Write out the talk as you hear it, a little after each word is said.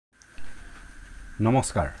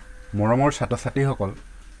নমস্কাৰ মৰমৰ ছাত্ৰ-ছাত্ৰীসকল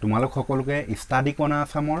তোমালোক সকলোকে ষ্টাডি কৰ্ণাৰ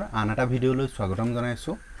আসামৰ আন এটা ভিডিঅ'লৈ স্বাগতম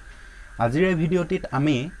জনাইছো আজিৰ এই ভিডিঅ'টিত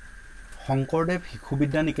আমি শংকৰদেৱ শিশু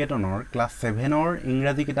বিদ্যা নিকেতনৰ ক্লাছ 7ৰ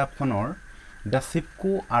ইংৰাজী কিতাপখনৰ দ্য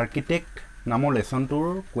চিপকো আৰ্কিটেক্ট নামৰ লেসনটোৰ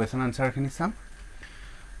কোৱেশ্চন আনসাৰখিনি চাম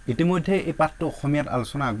ইতিমধ্যে এই পাঠটো অসমীয়াত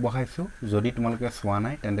আলোচনা আগবঢ়াইছো যদি তোমালোকে চোৱা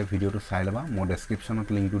নাই তেন্তে ভিডিঅ'টো চাই লবা মই ডেসক্ৰিপচনত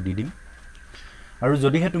লিংকটো দি দিম আৰু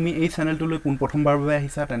যদিহে তুমি এই চেনেলটোলৈ কোন প্ৰথমবাৰ বাবে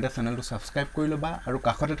আহিছা তেন্তে চেনেলটো সাবস্ক্ৰাইব কৰি লবা আৰু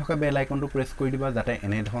কাষতে থকা বেল আইকনটো প্ৰেছ কৰি দিবা যাতে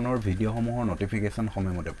এনে ধৰণৰ ভিডিঅ'সমূহৰ নটিফিকেশন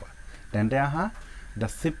সময়মতে পোৱা তেন্তে আহা দ্য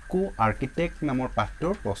চিপকো আৰ্কিটেক্ট নামৰ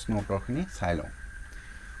পাঠটোৰ প্ৰশ্ন উত্তৰখিনি চাই লওঁ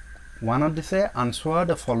ওৱানত দিছে আনসাৰ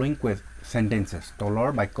দ্য ফলোইং সেন্টেন্সেস তলৰ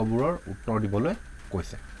বাক্যবোৰৰ উত্তৰ দিবলৈ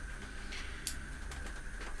কৈছে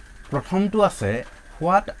প্ৰথমটো আছে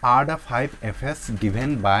What are the 5 FS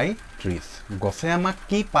given by trees? গছে আমাক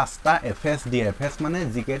কি পাঁচটা FS দিয়ে FS মানে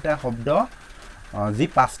যিকেইটা শব্দ যি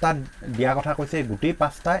পাঁচটা দিয়া কথা কৈছে গুটেই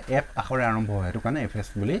পাঁচটা F আখৰে আৰম্ভ হয় এটো কাৰণে FS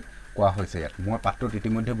বুলি কোৱা হৈছে ইয়াত মই পাঠটোত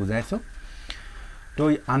ইতিমধ্যে বুজাইছো তো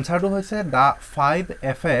আনসাৰটো হৈছে the 5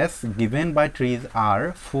 FS given by trees are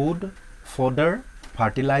food, fodder,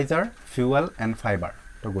 fertilizer, fuel and fiber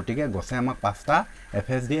তো গটিকে গছে আমাক পাঁচটা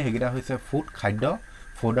FS দিয়ে হেগিটা হৈছে ফুড খাদ্য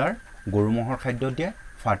fodder গৰুমহৰ খাদ্য দিয়ে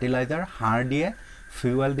ফাৰ্টিলাইজাৰ হাড় দিয়ে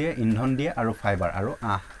ফুয়েল দিয়ে ইন্ধন দিয়ে আৰু ফাইবাৰ আৰু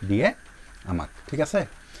আহ দিয়ে আমাক ঠিক আছে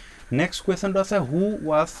নেক্সট কোৱেশ্চনটো আছে হু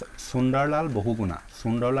ওয়াজ সুন্দৰলাল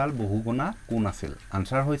বহুগুণা কোন আছিল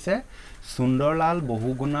আনসাৰ হৈছে সুন্দৰলাল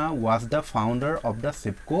বহুগুণা ওয়াজ দা ফাউন্ডাৰ অফ দা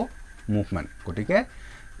চিপকো মুভমেন্ট গটিকে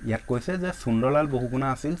ইয়াত কৈছে যে সুন্দৰলাল বহুগুণা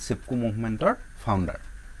আছিল চিপকো মুভমেন্টৰ ফাউন্ডাৰ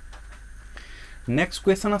নেক্সট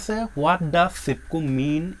কোৱেশ্চন আছে what does Chipko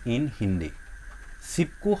mean in Hindi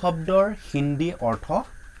Chipko শব্দৰ হিন্দী অৰ্থ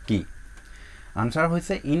কি আনসাৰ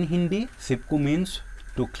হৈছে in Hindi Chipko means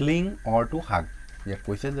two ক্লিং or two হাগ ইয়াত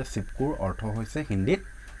কৈছে যে চিপকোৰ অৰ্থ হৈছে হিন্দীত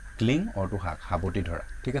ক্লিং অৰ টু হাগ হাবতি ধৰা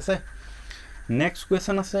ঠিক আছে নেক্সট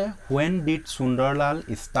কোৱেশ্চন আছে when did Sunderlal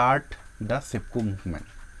start the Chipko movement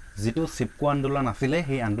যেটো চিপকো আন্দোলন আছিল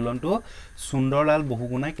সেই আন্দোলনটো সুন্দৰলাল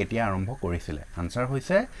বহুগুণাই কেতিয়া আৰম্ভ কৰিছিল আনসাৰ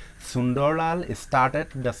হৈছে Sunderlal started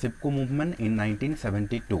the Chipko movement in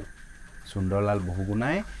 1972 Sunderlal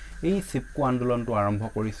বহুগুণাই এই চিপকো আন্দোলনটো আৰম্ভ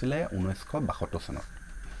কৰিছিল 1962 চনত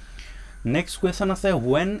নেক্সট কোৱেশ্চন আছে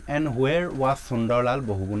when and where was Sunderlal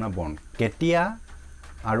Bahuguna born কেতিয়া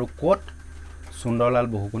আৰু ক'ত সুন্দৰলাল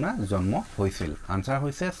বহুগুণা জন্ম হৈছিল আনসাৰ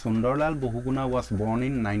হৈছে Sunderlal Bahuguna was born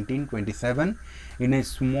in 1927 in a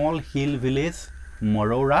small hill village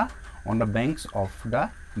Morora on the banks of the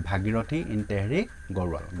Bhagirathi in Tehri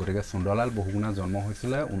Gorwal গটিকে সুন্দৰলাল বহুগুণা জন্ম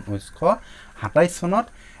হৈছিল 1927 চনত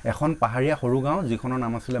এখন পাহাৰীয়া সৰু গাঁও যিখনৰ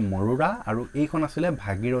নাম আছিল মৰুৰা আৰু এইখন আছিল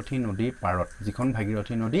ভাগীৰথী নদীৰ পাৰত যিখন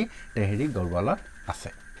ভাগীৰথী নদী তেহেৰি গৰৱালত আছে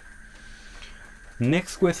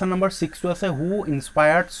নেক্সট কোৱেশ্চন নম্বৰ 6 টো আছে হু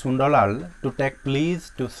inspired Sunderlal to take please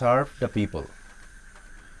two সাৰ্ভ the পিপল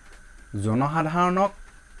জনসাধাৰণক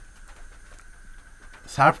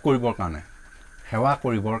সাৰ্ভ কৰিবৰ কাৰণে সেৱা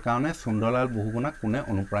কৰিবৰ কাৰণে সুন্দৰলাল বহুগুণা কোনে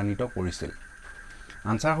অনুপ্ৰাণিত কৰিছিল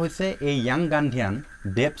আনসাৰ হৈছে এই young Gandhian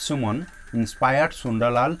Dev Suman inspired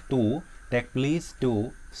Sundarlal to take place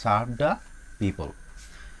to serve the people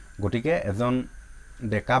গটিকে এজন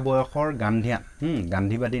ডেকা বয়সৰ গান্ধীয়ান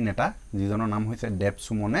গান্ধীবাদী নেতা যিজনৰ নাম হৈছে দেৱ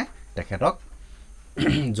সুমনে তেখেতক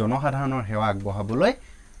জনসাধাৰণৰ সেৱা আগবঢ়াবলৈ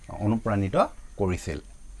অনুপ্ৰাণিত কৰিছিল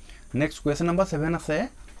নেক্সট কোৱেশ্চন নম্বৰ 7 আছে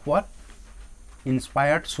what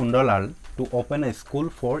inspired Sundarlal to open a school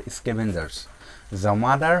for scavengers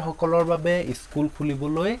জমাদাৰ সকলৰ বাবে স্কুল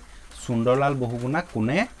খুলিবলৈ সুন্দৰলাল বহুগুণা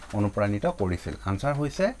কোনে অনুপ্ৰাণিত কৰিছিল আনসাৰ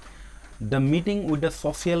হৈছে the meeting with the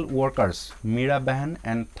social workers Mira Behan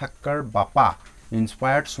and Thakkar Bapa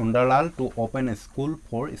inspired Sundarlal to open a school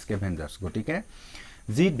for scavengers গটিকে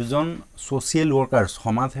যি দুজন social workers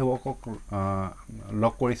সমাজ সেৱকক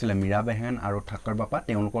লগ কৰিছিল মীৰা বেহেন আৰু ঠাক্কৰ বাপা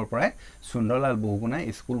তেওঁলোকৰ পৰাই সুন্দৰলাল বহুগুণাই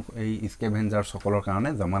স্কুল এই স্কেভেঞ্জাৰ সকলৰ কাৰণে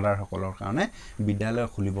জমাদাৰ সকলৰ কাৰণে বিদ্যালয়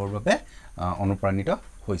খুলিবৰ বাবে অনুপ্ৰাণিত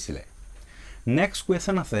হৈছিল Next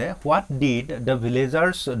question আছে what did the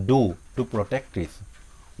villagers do to protect trees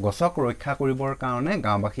গছক ৰক্ষা কৰিবৰ কাৰণে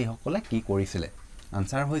গাঁওবাসী সকলে কি কৰিছিল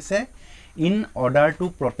আনসাৰ হৈছে in order to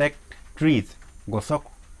protect trees গছক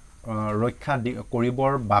ৰক্ষা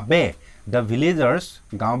কৰিবৰ বাবে the villagers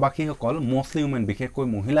গাঁওবাসী সকল mostly women বিশেষকৈ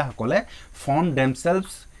মহিলা সকলে form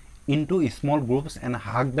themselves into small groups and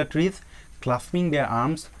hug the trees clasping their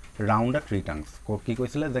arms round the tree trunks কি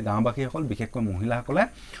কৈছিল যে গাঁওবাসী সকল বিশেষকৈ মহিলা সকলে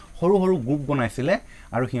সৰু সৰু গ্ৰুপ বনাইছিল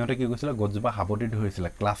আৰু হিহঁতে কি কৈছিল গছজোপা হাবতি ধৰিছিল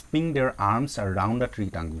ক্লাস্পিং देयर আৰ্মস अराउंड দা ট্ৰি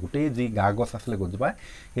টাং গুটেই যি গা গছ আছিল গছজোপা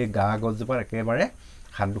সেই গা গছজোপাৰ একেবাৰে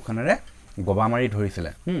হাত দুখনেৰে গবা মাৰি ধৰিছিল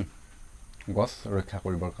গছ ৰক্ষা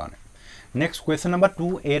কৰিবৰ কাৰণে Next question number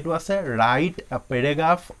 2 A to আছে write a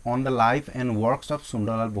paragraph on the life and works of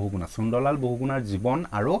Sundarlal Bahuguna. Sundarlal Bahugunar জীৱন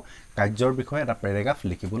আৰু কাৰ্যৰ বিষয়ে এটা প্যাৰাগ্ৰাফ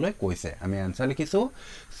লিখিবলৈ কৈছে আমি আনসাৰ লিখিছো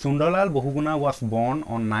Sundarlal Bahuguna was born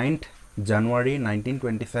on 9th January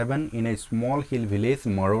 1927 in a small hill village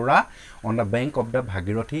Morora on the bank of the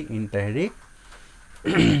Bhagirathi in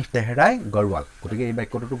Tehrai Garhwal গতিকে এই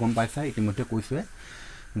বাক্যটো গম পাইছা ইতিমধ্যে কৈছে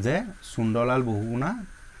যে Sundarlal Bahuguna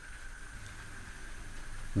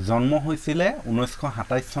জন্ম হৈছিলে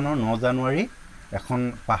 1927 চনৰ 9 জানুৱাৰী এখন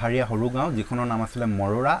পাহাৰীয়া হৰু গাঁও যিখনৰ নাম আছিল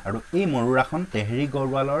মৰোৰা আৰু এই মৰোৰাখন তেহৰি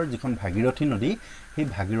গৰৱালৰ যিখন ভাগীৰথী নদী সেই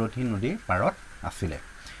ভাগীৰথী নদীৰ পাৰত আছিল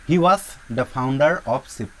হি was the ফাউন্ডাৰ of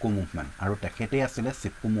Chipko movement আৰু তেখেতে আছিল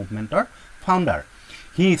চিপকো মুভমেন্টৰ ফাউন্ডাৰ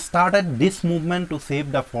হি স্টাৰ্টেড this movement to save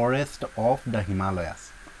the forest of the Himalayas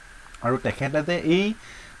আৰু তেখেতে যে এই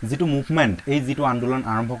যিটো মুভমেন্ট এই যিটো আন্দোলন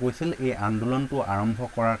আৰম্ভ কৰিছিল এই আন্দোলনটো আৰম্ভ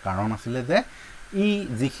কৰাৰ কাৰণ আছিল যে ই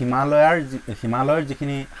যি হিমালয়ৰ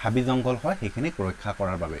যিখিনি হাবি জংগল হয় সেইখিনি ৰক্ষা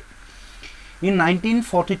কৰাৰ বাবে In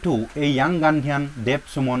 1942 a young Gandhian Dev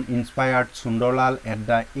Suman inspired Sundarlal at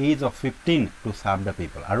the age of 15 to serve the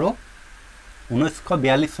people আৰু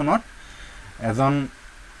 1942 চনত এজন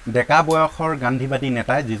ডেকা বয়সৰ গান্ধীবাদী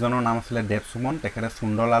নেতা যিজনৰ নাম আছিল দেৱ সুমন তেখেতে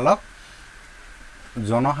সুন্দৰলালক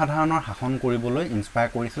জনসাধাৰণৰ শাসন কৰিবলৈ ইনস্পায়াৰ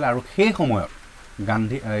কৰিছিল আৰু সেই সময়ত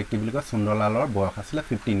গান্ধী কি বুলি কয় সুন্দৰলালৰ বয়স আছিল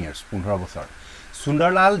 15 years 15 বছৰ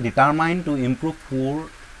Sundarlal determined to improve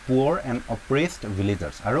poor and oppressed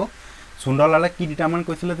villagers আৰু Sundarlale কি ডিটাৰমাইন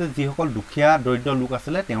কৰিছিল যে যিসকল দুখীয়া দৰিদ্ৰ লোক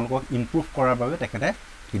আছিল তেওঁলোকক ইমপ্ৰুভ কৰাৰ বাবে তেখেতে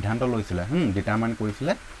সিদ্ধান্ত লৈছিল ডিটাৰমাইন কৰিছিল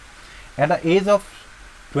At the age of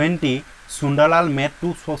 20 Sundarlal met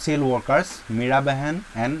two social workers Mira Behan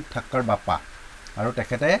and Thakkar Bappa আৰু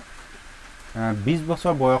তেখেতে 20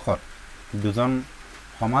 বছৰ বয়সত দুজন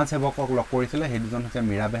সমাজ সেৱকক লগ কৰিছিল সেই দুজন হৈছে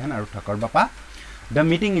Mira Behan আৰু Thakkar Bappa The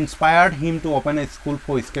meeting inspired him to open a school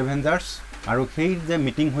for scavengers আৰু সেই যে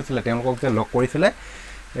মিটিং হৈছিল তেওঁলোকক যে লগ কৰিছিল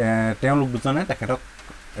তেওঁলোক দুজনে তেখেতক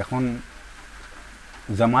এখন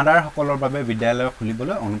জামাদাৰ সকলৰ বাবে বিদ্যালয়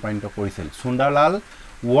খুলিবলৈ অনুপ্ৰাণিত কৰিছিল Sundarlal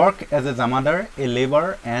worked as a zamadar a labor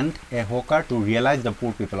and a hawker to realize the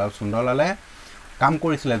poor people আৰু Sundarlale কাম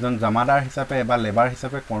কৰিছিল এজন জামাদাৰ হিচাপে বা লেবাৰ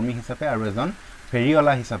হিচাপে কৰ্মী হিচাপে আৰু এজন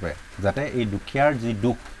ফেৰিওলা হিচাপে যাতে এই দুখীয়াৰ যি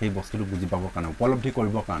দুখ সেই বস্তুটো বুজি পাবৰ কাৰণে উপলব্ধি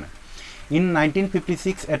কৰিবৰ কাৰণে In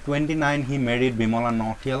 1956 at 29 he married Bimala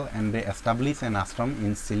Nautiyal and they established an ashram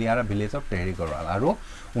in Siliara village of Tehri Garhwal আৰু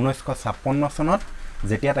 1956 চনত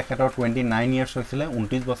যেতিয়া তেখেতৰ 29 years হৈছিল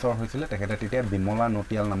 29 বছৰ হৈছিল তেখেতে তেতিয়া Bimala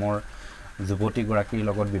Nautiyal নামৰ যুৱতী গৰাকীৰ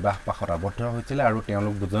লগত বিবাহ পাশত আবদ্ধ হৈছিল আৰু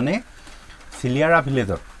তেওঁলোক দুজনে Siliara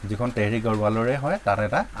village যিখন Tehri Garhwalৰে হয় তাৰ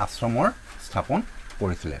এটা আশ্ৰমৰ স্থাপন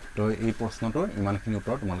কৰিছিল তো এই প্ৰশ্নটোৰ ইমানখিনি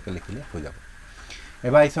উত্তৰ তোমালোকে লিখিলে হৈ যাব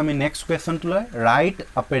এবাৰ আমি নেক্সট কোৱেশ্চন টু লৈ ৰাইট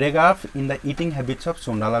আ paragraph in the eating হেবিটস of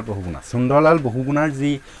Sundarlal Bahuguna Sundarlal Bahugunar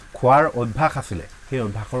যি খোৱাৰ অভ্যাস আছিল সেই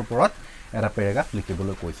অভ্যাসৰ ওপৰত এটা পেৰাগ্ৰাফ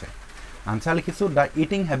লিখিবলৈ কৈছে আনসাৰ লিখিছো দা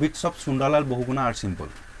eating হেবিটস of Sundarlal Bahuguna are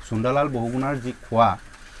simple Sundarlal Bahugunar যি খোৱা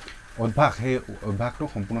অভ্যাস সেই অভ্যাসটো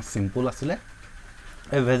সম্পূৰ্ণ সিম্পল আছিল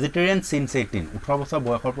এ ভেজিটেৰিয়ান সিন্স 18 18 বছৰ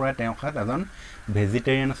বয়সৰ পৰা তেওঁ এজন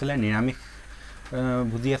ভেজিটেৰিয়ান আছিল নিৰামিষ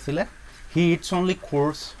ভুজি আছিল he eats only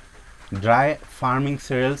course dry farming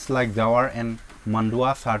cereals like jawar and mandua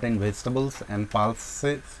certain vegetables and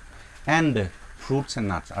pulses and fruits and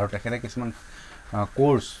nuts আৰু তেখেতে কিছুমান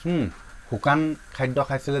কোৰ্স হুকান খাদ্য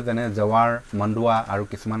খাইছিল যেনে জৱাৰ mandua আৰু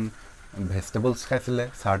কিছুমান ভেজিটেবলছ খাইছিল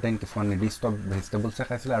certain কিছুমান নিৰ্দিষ্ট ভেজিটেবলছ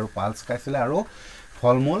খাইছিল আৰু পালছ খাইছিল আৰু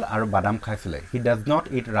ফলমূল আৰু বাদাম খাইছিল he does not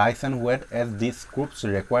eat rice and wheat as these crops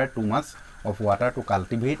require too much of water to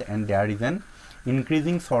cultivate and there is an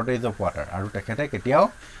increasing shortage of water আৰু তেখেতে কেতিয়াও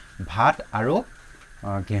ভাত আৰু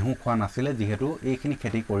গেহু খোৱা নাছিল যেহেতু এইখিনি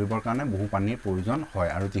খেতি কৰিবৰ কাৰণে বহু পানীৰ প্ৰয়োজন হয়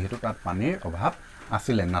আৰু যেহেতু তাত পানীৰ অভাৱ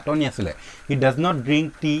আছিল নাটনি আছিল he does not drink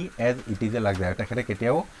T as it is a luxury তেখেতে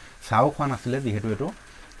কেতিয়াও চাও খোৱা নাছিল যেহেতু এটো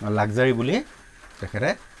লাক্সাৰি বুলি তেখেতে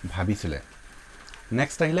ভাবিছিল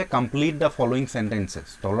নেক্সট আহিলে কমপ্লিট দা ফলোইং সেন্টেন্সেস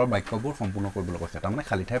তলৰ বাক্যবোৰ সম্পূৰ্ণ কৰিবলৈ কৈছে তাৰমানে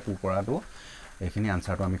খালি ঠাই পূৰ কৰাটো এইখিনি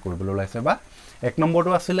আনসাৰটো আমি কৰিবলৈ ওলাইছে বা এক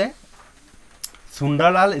নম্বৰটো আছিল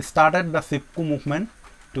Sundarlal started the Chipko movement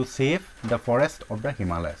to save the forest of the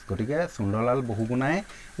Himalayas গটিকে Sundarlal Bahugunai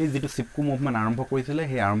এই যেটো Chipko movement আৰম্ভ কৰিছিল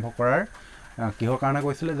সেই আৰম্ভ কৰাৰ কিহৰ কাৰণে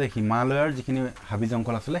কৈছিল যে হিমালয়ৰ যিখিনি হাবি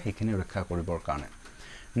জংগল আছিল সেইখিনি ৰক্ষা কৰিবৰ কাৰণে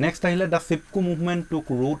নেক্সট আহিলে the Chipko movement took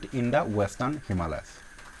root in the western Himalayas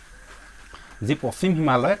যি পশ্চিম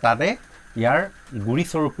হিমালয় তাতে ইয়াৰ গুৰি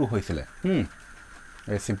স্বৰূপটো হৈছিল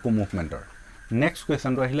এই Chipko movementৰ নেক্সট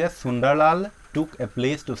কোৱেশ্চনটো আহিলে Sundarlal took a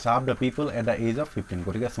place to serve the people at the age of 15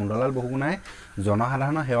 গটিকে Sundarlal Bahugunai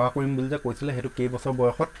জনসাধাৰণৰ সেৱা কৰিম বুলি যে কৈছিল হেতু কেই বছৰ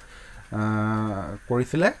বয়সত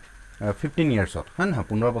কৰিছিল 15 yearsত হয় না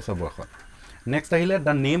 15 বছৰ বয়সত নেক্সট আহিলে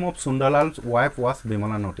the name of সুন্দৰলালছ wife was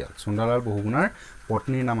Bimala Nautiyal Sunderlal বহুগুণাৰ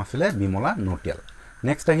পত্নীৰ নাম আছিলে বিমলা নটিয়াল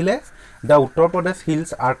নেক্সট আহিলে the Uttar Pradesh hills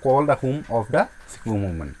R cold the home of the Chipko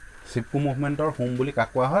movement Chipko মুভমেণ্টৰ home বুলি কাক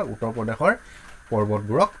কোৱা হয় উত্তৰ প্ৰদেশৰ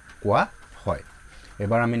পৰ্বতবোৰক কোৱা হয়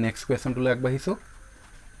এবাৰ আমি নেক্সট কুৱেশ্যনটোলৈ আগবাঢ়িছোঁ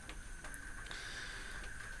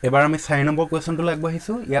এবাৰ আমি 4 নম্বৰ কুৱেশ্যনটোলৈ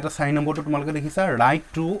আগবাঢ়িছোঁ ইয়াতে 4 নম্বৰটো তোমালোকে দেখিছা ৰাইট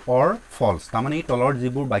ট্ৰু অৰ ফলছ তাৰমানে এই তলৰ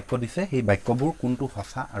যিবোৰ বাক্য দিছে সেই বাক্যবোৰ কোনটো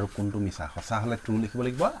সঁচা আৰু কোনটো মিছা সঁচা হ'লে ট্ৰু লিখিব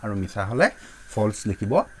লাগিব আৰু মিছা হ'লে ফলছ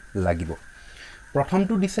লিখিব লাগিব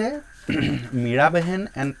প্ৰথমটো দিছে Mira বেহেন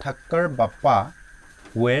and Thakkar Bappa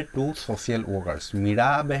ৱেৰ two social workers Mira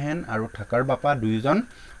বেহেন আৰু ঠাক্কৰ বাপ্পা দুয়োজন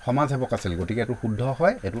সমাজসেৱক আছিল গতিকে এইটো শুদ্ধ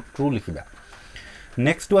হয় এইটো ট্ৰু লিখিবা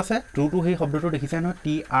নেক্সটটো আছে ট্ৰুটো সেই শব্দটো দেখিছে নহয়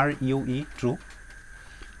TRUE ট্ৰু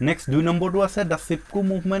নেক্সট 2 নম্বৰটো আছে the Chipko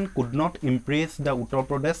movement could not impress the Uttar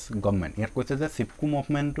Pradesh government ইয়াত কৈছে যে চিপকো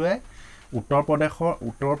মুভমেণ্টটোৱে উত্তৰ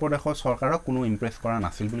প্ৰদেশৰ চৰকাৰক কোনো ইমপ্ৰেছ কৰা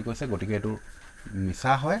নাছিল বুলি কৈছে গতিকে এইটো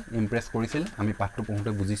মিছা হয় ইমপ্ৰেছ কৰিছিল আমি পাঠটো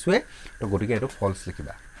পঢ়োঁতে বুজিছোৱে তো গতিকে এইটো ফলছ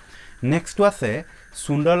লিখিবা নেক্সটটো আছে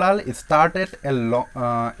Sunderlal started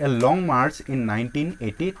a long March in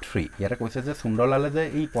 1983 ইয়াতে কৈছে যে সুন্দৰলালে যে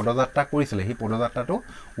এই পদযাত্ৰা কৰিছিলে সেই পদযাত্ৰাটো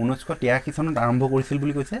 1983 চনত আৰম্ভ কৰিছিল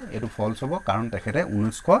বুলি কৈছে এইটো ফলছ হ'ব কাৰণ তেখেতে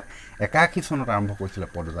 1981 চনত আৰম্ভ কৰিছিলে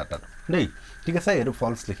পদযাত্ৰাটো দেই ঠিক আছে এইটো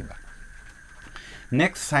ফলছ লিখিবা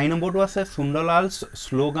নেক্সট 4 নম্বৰটো আছে সুন্দৰলালছ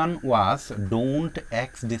slogan was don't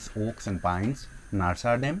x this Woakes and পাইনছ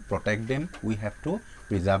নাৰ্চাৰ them protect them we have to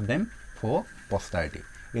preserve them for পষ্টাৰিটি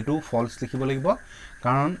এইটো ফলছ লিখিব লাগিব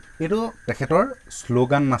কাৰণ এইটো তেখেতৰ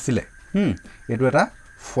শ্লোগান নাছিলে এইটো এটা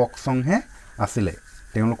ফক সংহে আছিলে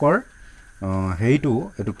তেওঁলোকৰ হেৰিটো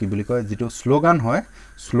এইটো কি বুলি কয় যিটো শ্লোগান হয়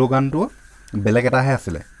শ্লোগানটো বেলেগ এটাহে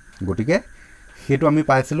আছিলে গতিকে সেইটো আমি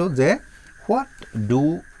পাইছিলোঁ যে হোৱাট ডু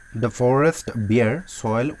দ্য ফৰেষ্ট বিয়াৰ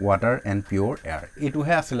soil water and pure air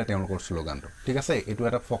এইটোহে আছিলে তেওঁলোকৰ শ্লোগানটো ঠিক আছে এইটো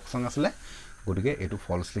এটা ফক চং আছিলে গতিকে এইটো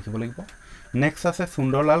ফলছ লিখিব লাগিব নেক্সট আছে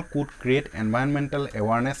Sunderlal could create environmental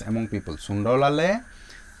awareness among পিপল সুন্দৰলালে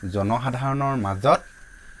জনসাধাৰণৰ মাজত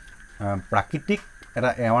প্ৰাকৃতিক এটা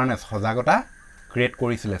এৱাৰনেছ সজাগতা ক্ৰিয়েট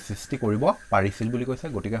কৰিছিলে সৃষ্টি কৰিব পাৰিছিল বুলি কৈছে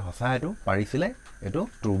গতিকে সঁচা এইটো পাৰিছিলে এইটো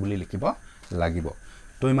ট্ৰু বুলি লিখিব লাগিব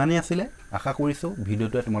তো ইমানেই আছিলে আশা কৰিছোঁ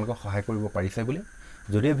ভিডিঅ'টোৱে তোমালোকক সহায় কৰিব পাৰিছে বুলি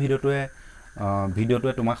যদি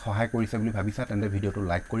ভিডিঅ'টোৱে তোমাক সহায় কৰিছে বুলি ভাবিছা তেন্তে ভিডিঅ'টো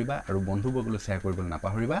লাইক কৰিবা আৰু বন্ধুবৰ্গলৈ শ্বেয়াৰ কৰিবলৈ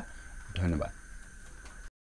নাপাহৰিবা ধন্যবাদ